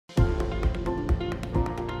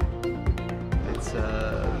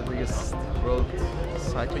world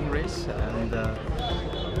cycling race, and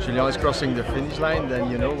Julien is crossing the finish line,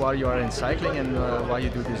 then you know why you are in cycling and why you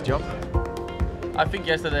do this job. I think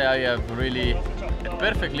yesterday I have really a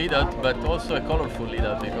perfect lead out, but also a colorful lead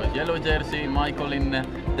out, because yellow jersey, Michael in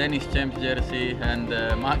Danish champ jersey, and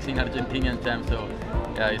Max in Argentinian champ, so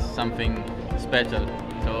yeah, it's something special.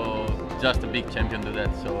 So just a big champion to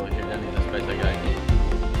that, so Julien is a special guy.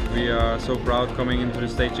 We are so proud coming into the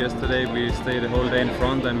stage yesterday. We stayed the whole day in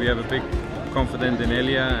front, and we have a big confidence in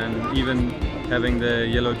Elia, and even having the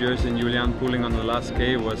yellow jersey and Julien pulling on the last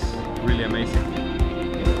K was really amazing.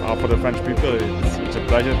 For the French people, it's a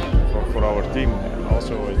pleasure. For our team,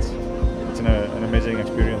 also it's an amazing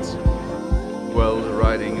experience. Well,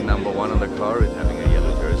 riding #1 on the car and having a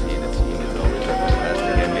yellow jersey in the team is always a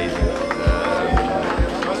fantastic, amazing.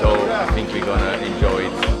 So I think we're gonna enjoy